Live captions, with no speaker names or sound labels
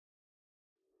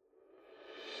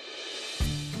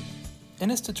In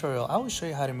this tutorial, I will show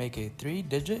you how to make a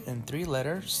 3-digit and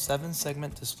 3-letter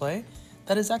 7-segment display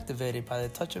that is activated by the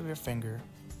touch of your finger.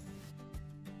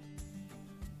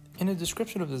 In the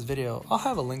description of this video, I'll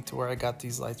have a link to where I got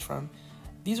these lights from.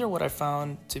 These are what I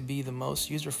found to be the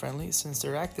most user-friendly since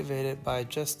they're activated by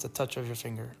just the touch of your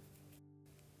finger.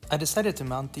 I decided to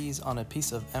mount these on a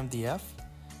piece of MDF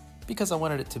because I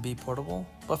wanted it to be portable,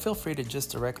 but feel free to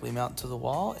just directly mount to the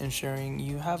wall, ensuring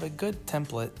you have a good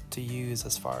template to use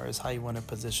as far as how you want to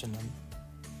position them.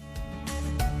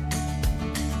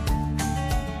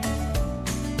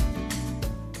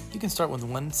 You can start with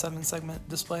one 7-segment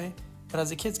display, but as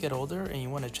the kids get older and you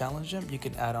want to challenge them, you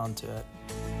can add on to it.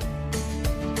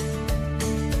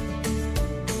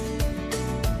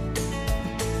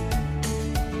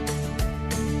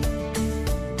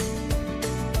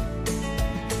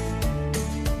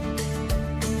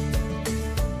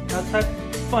 Now type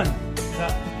fun.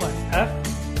 What? F?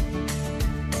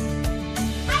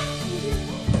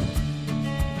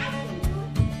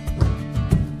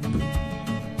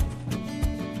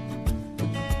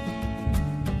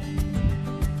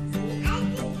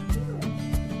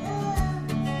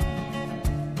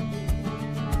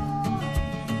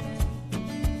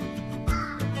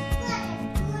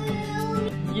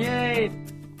 Yay!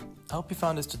 I hope you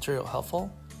found this tutorial helpful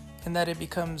and that it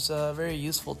becomes a very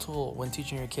useful tool when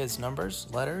teaching your kids numbers,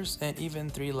 letters, and even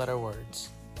 3-letter words.